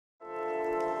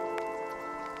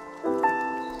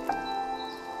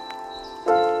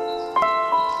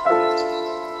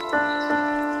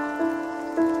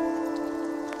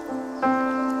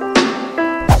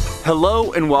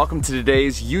Hello and welcome to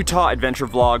today's Utah adventure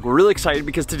vlog. We're really excited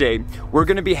because today we're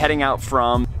going to be heading out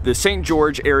from the St.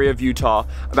 George area of Utah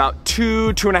about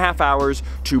 2.5 hours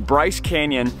to Bryce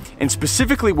Canyon, and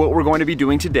specifically what we're going to be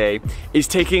doing today is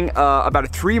taking about a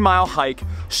 3-mile hike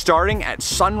starting at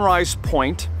Sunrise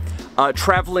Point,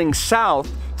 traveling south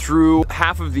through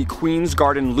half of the Queen's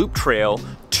Garden Loop Trail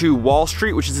to Wall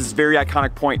Street, which is this very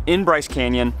iconic point in Bryce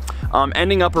Canyon,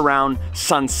 ending up around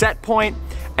Sunset Point,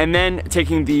 and then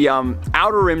taking the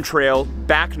Outer Rim Trail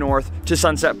back north to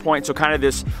Sunset Point. So kind of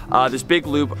this big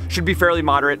loop should be fairly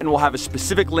moderate, and we'll have a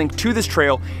specific link to this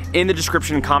trail in the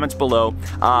description and comments below.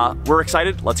 We're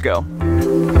excited, let's go.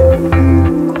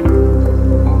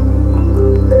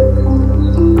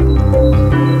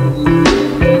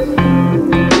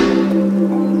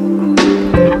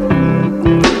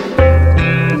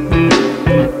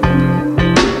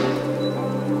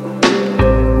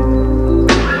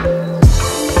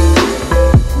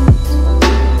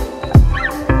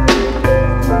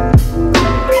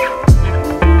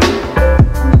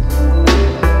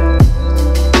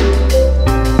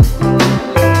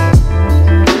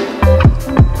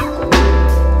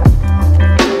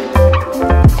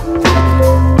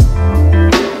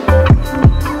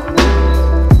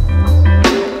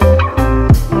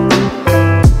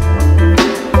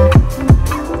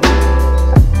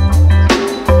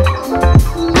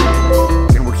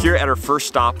 First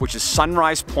stop, which is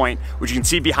Sunrise Point, which you can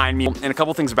see behind me. And a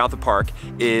couple things about the park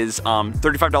is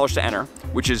 $35 to enter,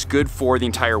 which is good for the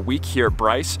entire week here at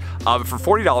Bryce. But for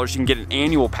 $40, you can get an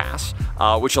annual pass,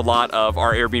 which a lot of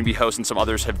our Airbnb hosts and some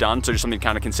others have done, so just something to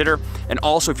kind of consider. And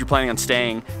also, if you're planning on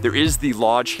staying, there is the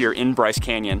lodge here in Bryce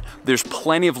Canyon. There's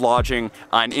plenty of lodging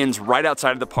and inns right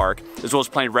outside of the park, as well as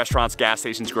plenty of restaurants, gas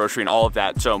stations, grocery, and all of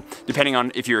that. So depending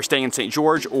on if you're staying in St.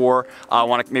 George or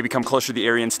want to maybe come closer to the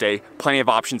area and stay, plenty of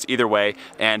options either way.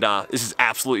 And this is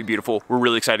absolutely beautiful. We're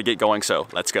really excited to get going, so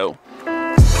let's go.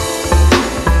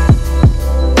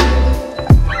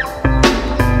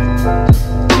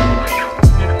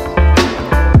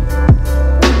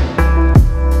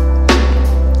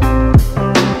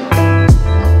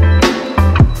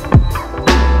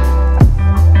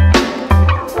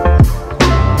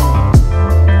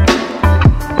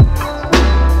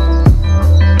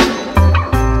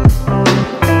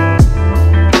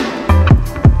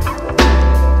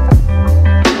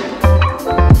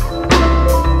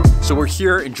 We're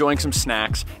here enjoying some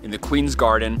snacks in the Queen's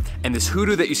Garden, and this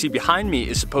hoodoo that you see behind me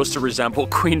is supposed to resemble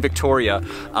Queen Victoria,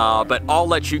 but I'll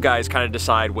let you guys kind of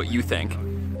decide what you think.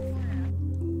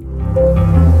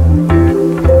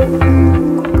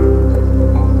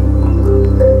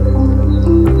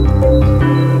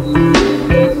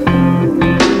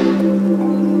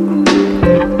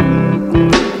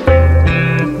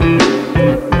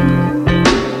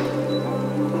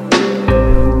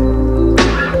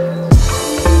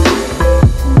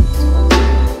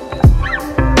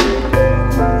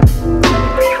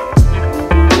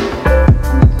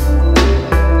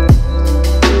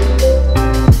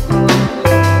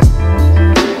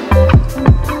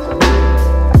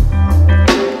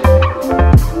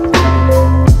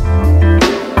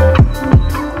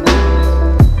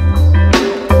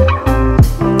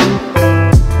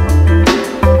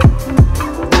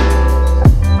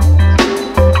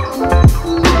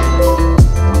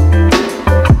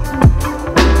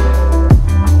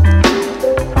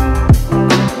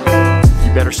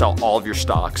 Sell all of your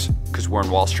stocks because we're in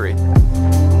Wall Street.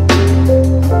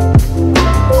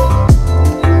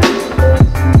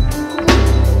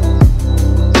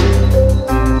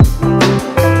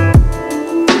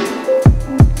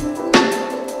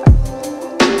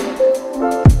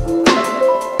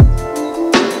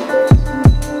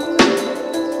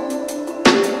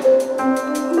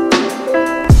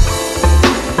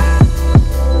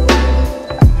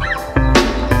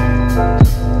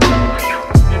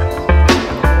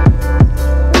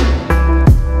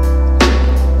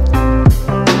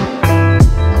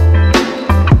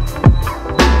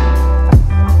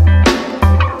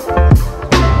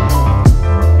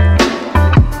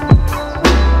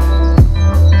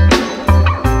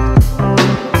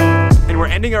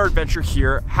 Ending our adventure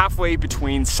here halfway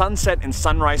between Sunset and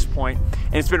Sunrise Point,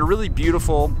 and it's been a really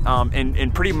beautiful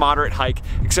and pretty moderate hike,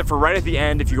 except for right at the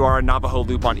end. If you are a Navajo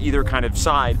loop on either kind of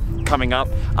side coming up,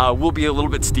 will be a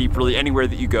little bit steep really anywhere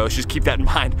that you go, so just keep that in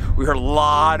mind. We heard a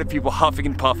lot of people huffing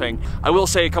and puffing. I will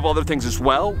say a couple other things as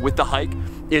well with the hike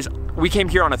is we came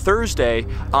here on a Thursday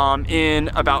in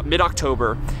about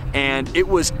mid-October, and it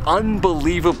was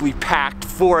unbelievably packed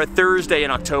for a Thursday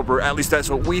in October. At least that's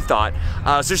what we thought.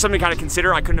 So there's something to kind of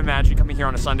consider. I couldn't imagine coming here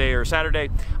on a Sunday or a Saturday,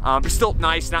 but still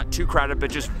nice, not too crowded,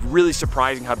 but just really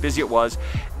surprising how busy it was.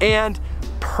 And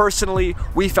personally,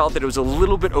 we felt that it was a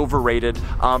little bit overrated,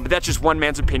 but that's just one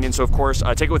man's opinion, so of course,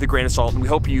 take it with a grain of salt, and we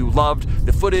hope you loved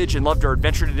the footage and loved our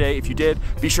adventure today. If you did,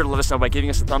 be sure to let us know by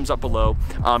giving us a thumbs up below.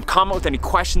 Comment with any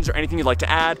questions or anything you'd like to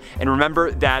add, and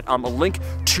remember that a link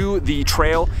to the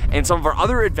trail and some of our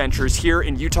other adventures here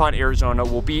in Utah and Arizona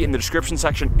will be in the description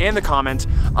section and the comments.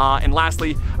 And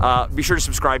lastly, be sure to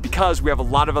subscribe because we have a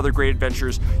lot of other great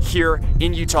adventures here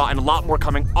in Utah and a lot more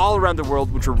coming all around the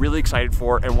world, which we're really excited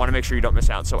for and want to make sure you don't miss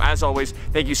out. So as always,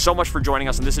 thank you so much for joining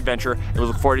us on this adventure, and we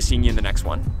look forward to seeing you in the next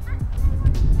one.